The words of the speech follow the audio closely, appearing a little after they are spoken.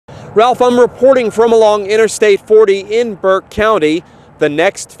Ralph, I'm reporting from along Interstate 40 in Burke County. The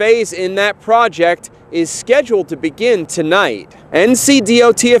next phase in that project is scheduled to begin tonight.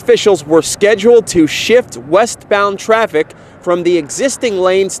 NCDOT officials were scheduled to shift westbound traffic from the existing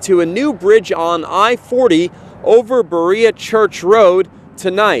lanes to a new bridge on I-40 over Berea Church Road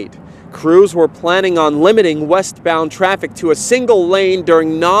tonight. Crews were planning on limiting westbound traffic to a single lane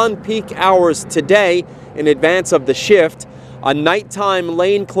during non-peak hours today in advance of the shift. A nighttime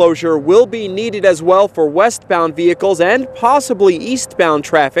lane closure will be needed as well for westbound vehicles and possibly eastbound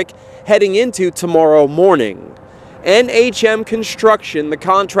traffic heading into tomorrow morning. NHM Construction, the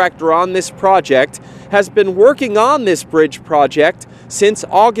contractor on this project, has been working on this bridge project since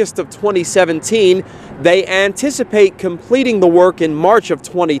August of 2017. They anticipate completing the work in March of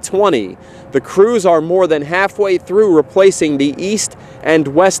 2020. The crews are more than halfway through replacing the east and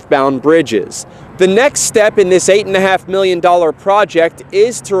westbound bridges. The next step in this $8.5 million project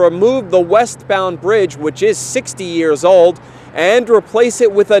is to remove the westbound bridge, which is 60 years old, and replace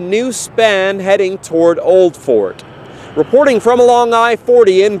it with a new span heading toward Old Fort. Reporting from along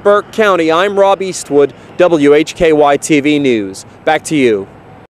I-40 in Burke County, I'm Rob Eastwood, WHKY-TV News. Back to you.